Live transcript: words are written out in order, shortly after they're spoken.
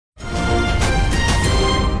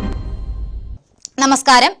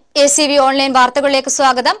നമസ്കാരം. ACV online വാർത്തകളിലേക്ക്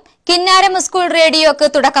സ്വാഗതം. കിന്നാരം സ്കൂൾ റേഡിയോക്ക്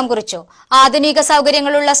തുടക്കം കുറിച്ചു. ആധുനിക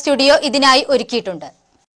സൗകര്യങ്ങളുള്ള സ്റ്റുഡിയോ ഇതിനായി ഒരുക്കിയിട്ടുണ്ട്.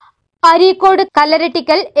 അരീക്കോട്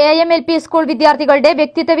കല്ലരട്ടിക്കൽ AMLP സ്കൂൾ വിദ്യാർത്ഥികളുടെ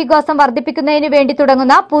വ്യക്തിത്വ വികാസം വർദ്ധിപ്പിക്കുന്നതിനു വേണ്ടി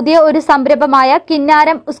തുടങ്ങുന്ന പുതിയ ഒരു സംരംഭമായ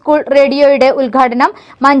കിന്നാരം സ്കൂൾ റേഡിയോയുടെ ഉദ്ഘാടനം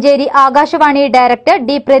മഞ്ചേരി ആകാശവാണി ഡയറക്ടർ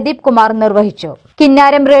D. പ്രദീപ് കുമാർ നിർവഹിച്ചു.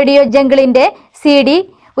 കിന്നാരം റേഡിയോ ജംഗിളിന്റെ CD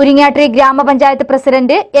ഉരിങ്ങാട്രി ഗ്രാമപഞ്ചായത്ത്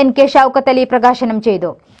പ്രസിഡന്റ് NK ഷൌക്കത്ത് അലി പ്രകാശനം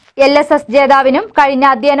ചെയ്തു. LSS ജേതാവിനും കഴിഞ്ഞ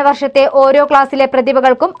അധ്യയന വർഷത്തെ ഓരോ ക്ലാസ്സിലെ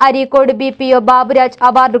പ്രതിഭകൾക്കും അരീക്കോട് BPO ബാബുരാജ്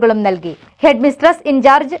അവാർഡുകളും നൽകി. Head mistress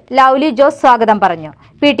in charge Lovely Jose സ്വാഗതം പറഞ്ഞു.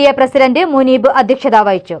 PTA പ്രസിഡന്റ് മുനീബ് അധ്യക്ഷത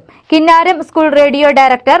വഹിച്ചു. കിന്നാരം school radio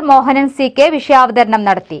director Mohanan CK വിഷയാവതരണം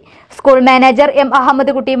നടത്തി. School manager M.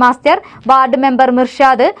 അഹമ്മദ് കുട്ടി master, ward member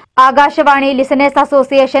Mirshad, Akashvani listeners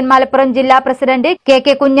association Malappuram ജില്ലാ പ്രസിഡന്റ്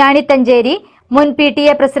KK കുഞ്ഞാണി തഞ്ചേരി, മുൻ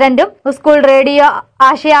PTA പ്രസിഡന്റും സ്കൂൾ റേഡിയോ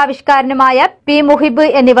ആശയാവിഷ്കാരനുമായ P. മുഹിബ്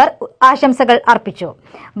എന്നിവർ ആശംസകൾ അർപ്പിച്ചു.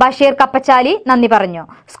 ബഷീർ കപ്പച്ചാലി നന്ദി പറഞ്ഞു.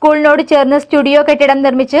 സ്കൂളിനോട് ചേർന്ന് സ്റ്റുഡിയോ കെട്ടിടം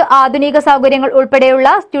നിർമ്മിച്ച് ആധുനിക സൗകര്യങ്ങൾ ഉൾപ്പെടെയുള്ള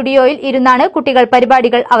സ്റ്റുഡിയോയിൽ ഇരുന്നാണ് കുട്ടികൾ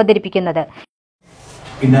പരിപാടികൾ അവതരിപ്പിക്കുന്നത്.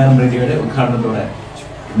 കിന്നാരം റേഡിയോയുടെ ഉദ്ഘാടനത്തോടെ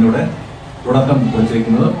ഇന്നിവിടെ തുടക്കം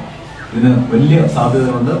കുറിച്ചിരിക്കുന്നത് ഇതിന് വലിയ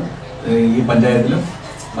സാധ്യതകളുണ്ട്. ഈ പഞ്ചായത്തിലും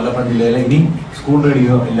മലപ്പുറം ജില്ലയിലെ ഇനി സ്കൂൾ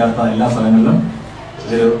റേഡിയോ ഇല്ലാത്ത എല്ലാ സ്ഥലങ്ങളിലും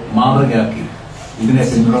ഇതൊരു മാതൃകയാക്കി ഇതിനെ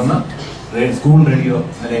പിന്തുടർന്ന് സ്കൂൾ റേഡിയോ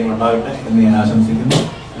നിലയങ്ങൾ ഉണ്ടാകട്ടെ എന്ന് ഞാൻ ആശംസിക്കുന്നു.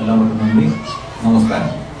 എല്ലാവർക്കും നന്ദി, നമസ്കാരം.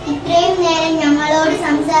 ഇത്രയും നേരം ഞങ്ങളോട്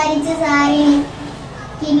സംസാരിച്ച സാറിന്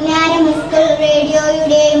കിന്നാരം സ്കൂൾ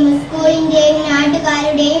റേഡിയോയുടെയും സ്കൂളിന്റെയും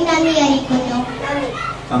നാട്ടുകാരുടെയും നന്ദി അറിയിക്കുന്നു.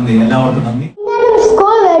 നന്ദി, എല്ലാവർക്കും നന്ദി.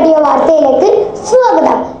 സ്കൂൾ റേഡിയോ വാർത്തയിലേക്ക്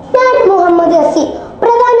സ്വാഗതം. ഞാൻ മുഹമ്മദ് അസി.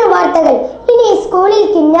 പ്രധാന വാർത്തകൾ ഇനി സ്കൂളിൽ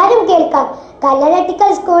കിന്നാരം കേൾക്കാം.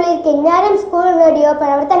 കല്ലരട്ടിക്കൽ സ്കൂളിൽ കിന്നാരം സ്കൂൾ റേഡിയോ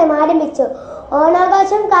പ്രവർത്തനം ആരംഭിച്ചു.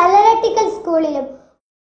 ഓണാഘോഷം കല്ലരട്ടിക്കൽ സ്കൂളിലും.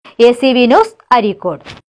 ACV news Areekode.